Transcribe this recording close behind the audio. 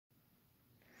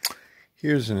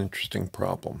Here's an interesting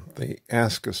problem. They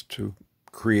ask us to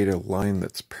create a line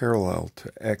that's parallel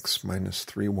to x minus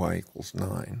 3y equals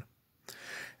 9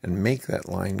 and make that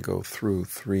line go through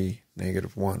 3,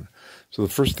 negative 1. So the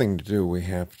first thing to do, we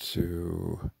have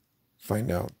to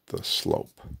find out the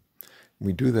slope.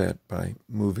 We do that by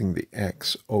moving the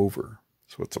x over.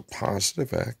 So it's a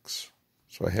positive x,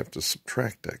 so I have to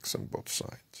subtract x on both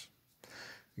sides.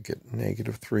 I get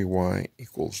negative 3y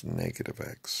equals negative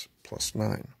x plus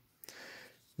 9.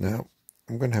 Now,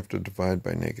 I'm going to have to divide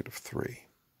by negative 3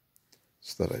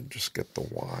 so that I just get the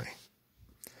y.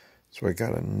 So I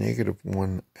got a negative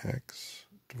 1x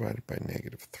divided by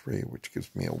negative 3, which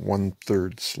gives me a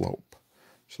 1/3 slope.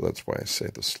 So that's why I say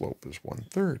the slope is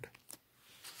 1/3.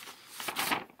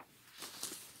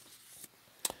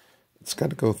 It's got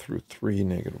to go through 3,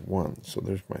 negative 1. So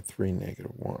there's my 3,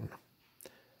 negative 1.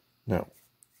 Now,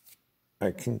 I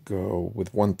can go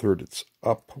with 1/3, it's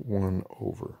up 1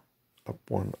 over.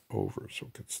 Up 1 over, so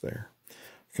it gets there.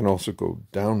 I can also go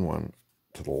down 1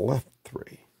 to the left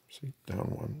 3. See,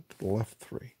 down 1 to the left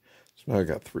 3. So now I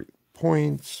got 3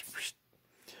 points.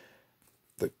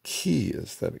 The key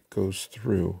is that it goes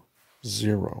through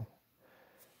 0,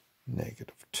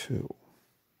 negative 2.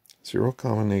 0,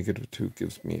 comma, negative 2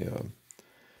 gives me an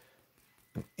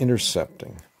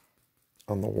intercepting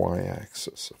on the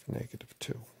y-axis of negative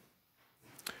 2.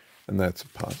 And that's a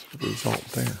positive result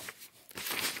there.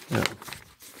 Now,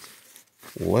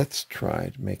 let's try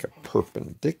to make a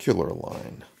perpendicular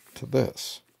line to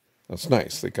this. That's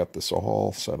nice. They got this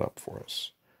all set up for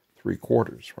us.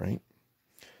 3/4, right?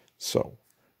 So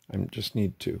I just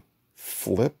need to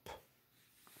flip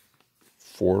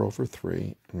 4 over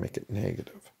 3 and make it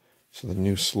negative. So the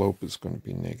new slope is going to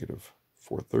be negative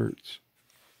 4/3.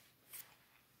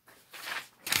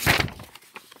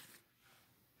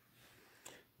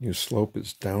 New slope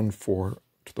is down 4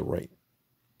 to the right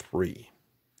 3.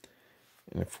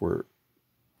 And if we're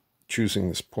choosing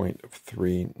this point of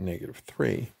 3, negative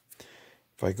 3,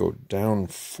 if I go down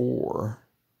 4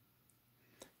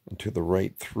 and to the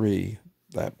right 3,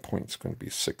 that point's going to be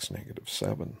 6, negative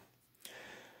 7.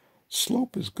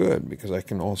 Slope is good because I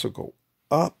can also go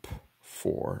up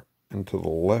 4 and to the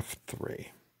left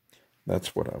 3.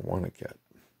 That's what I want to get.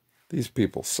 These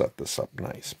people set this up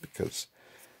nice because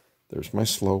there's my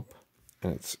slope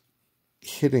and it's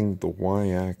hitting the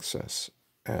y-axis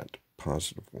at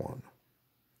positive 1.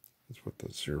 That's what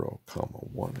the 0, comma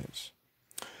 1 is.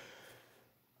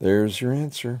 There's your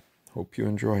answer. Hope you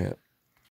enjoy it.